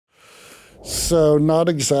So not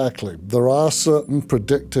exactly. There are certain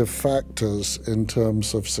predictive factors in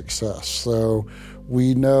terms of success. So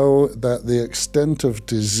we know that the extent of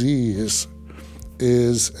disease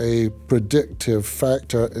is a predictive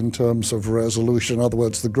factor in terms of resolution. In other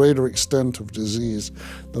words, the greater extent of disease,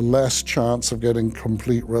 the less chance of getting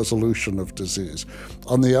complete resolution of disease.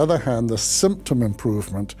 On the other hand, the symptom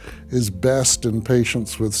improvement is best in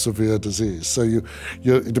patients with severe disease. So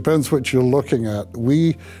it depends what you're looking at.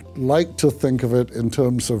 We like to think of it in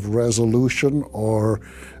terms of resolution or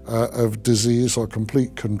of disease or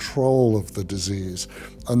complete control of the disease,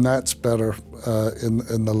 and that's better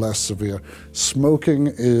in the less severe. Smoking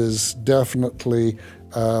is definitely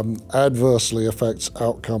adversely affects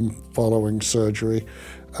outcome following surgery.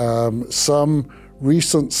 Some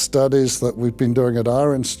recent studies that we've been doing at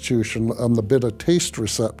our institution on the bitter taste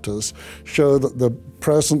receptors show that the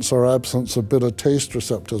presence or absence of bitter taste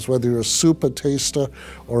receptors, whether you're a super taster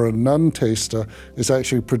or a non-taster, is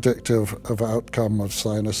actually predictive of outcome of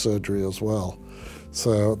sinus surgery as well.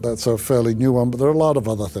 So that's a fairly new one, but there are a lot of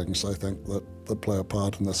other things, I think, that play a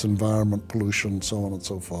part in this: environment, pollution, so on and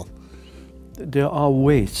so forth. There are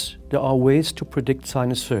ways to predict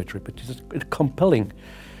sinus surgery, but it's a compelling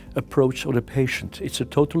approach of the patient. It's a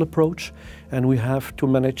total approach, and we have to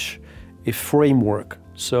manage a framework.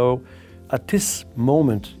 So at this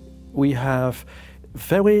moment, we have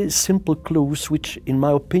very simple clues which, in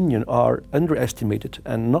my opinion, are underestimated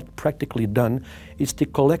and not practically done. It's the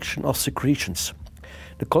collection of secretions.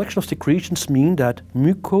 The collection of secretions mean that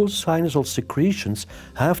mucosinusal secretions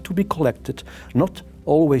have to be collected, not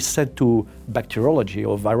always sent to bacteriology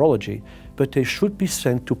or virology, but they should be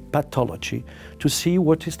sent to pathology to see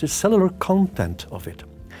what is the cellular content of it.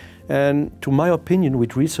 And to my opinion,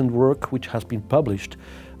 with recent work which has been published,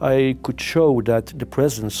 I could show that the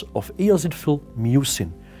presence of eosinophil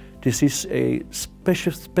mucin, this is a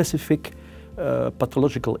specific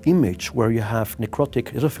pathological image where you have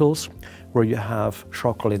necrotic eosinophils, where you have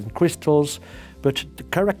shark-related crystals, but the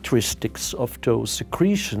characteristics of those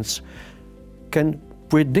secretions can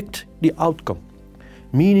predict the outcome.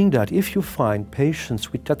 Meaning that if you find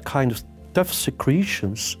patients with that kind of tough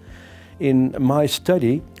secretions, in my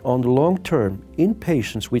study on the long term in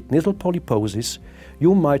patients with nasal polyposis,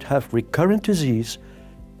 you might have recurrent disease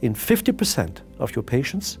in 50% of your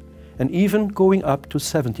patients and even going up to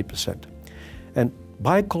 70%. And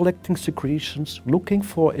by collecting secretions, looking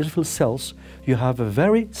for eosinophil cells, you have a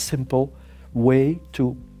very simple way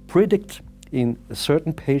to predict in a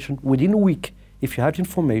certain patient within a week, if you have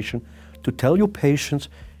information, to tell your patients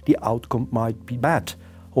the outcome might be bad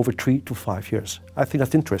over 3 to 5 years. I think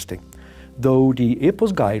that's interesting. Though the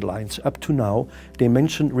EPOS guidelines up to now, they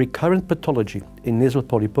mention recurrent pathology in nasal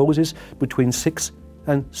polyposis between 6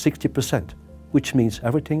 and 60%, which means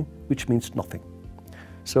everything, which means nothing.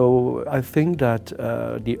 So I think that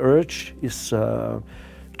the urge is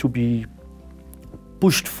to be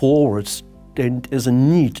pushed forwards. There is a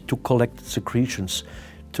need to collect secretions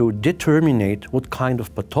to determine what kind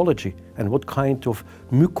of pathology and what kind of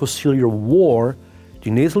mucociliary war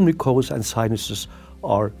the nasal mucosa and sinuses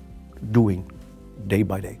are doing day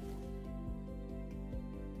by day.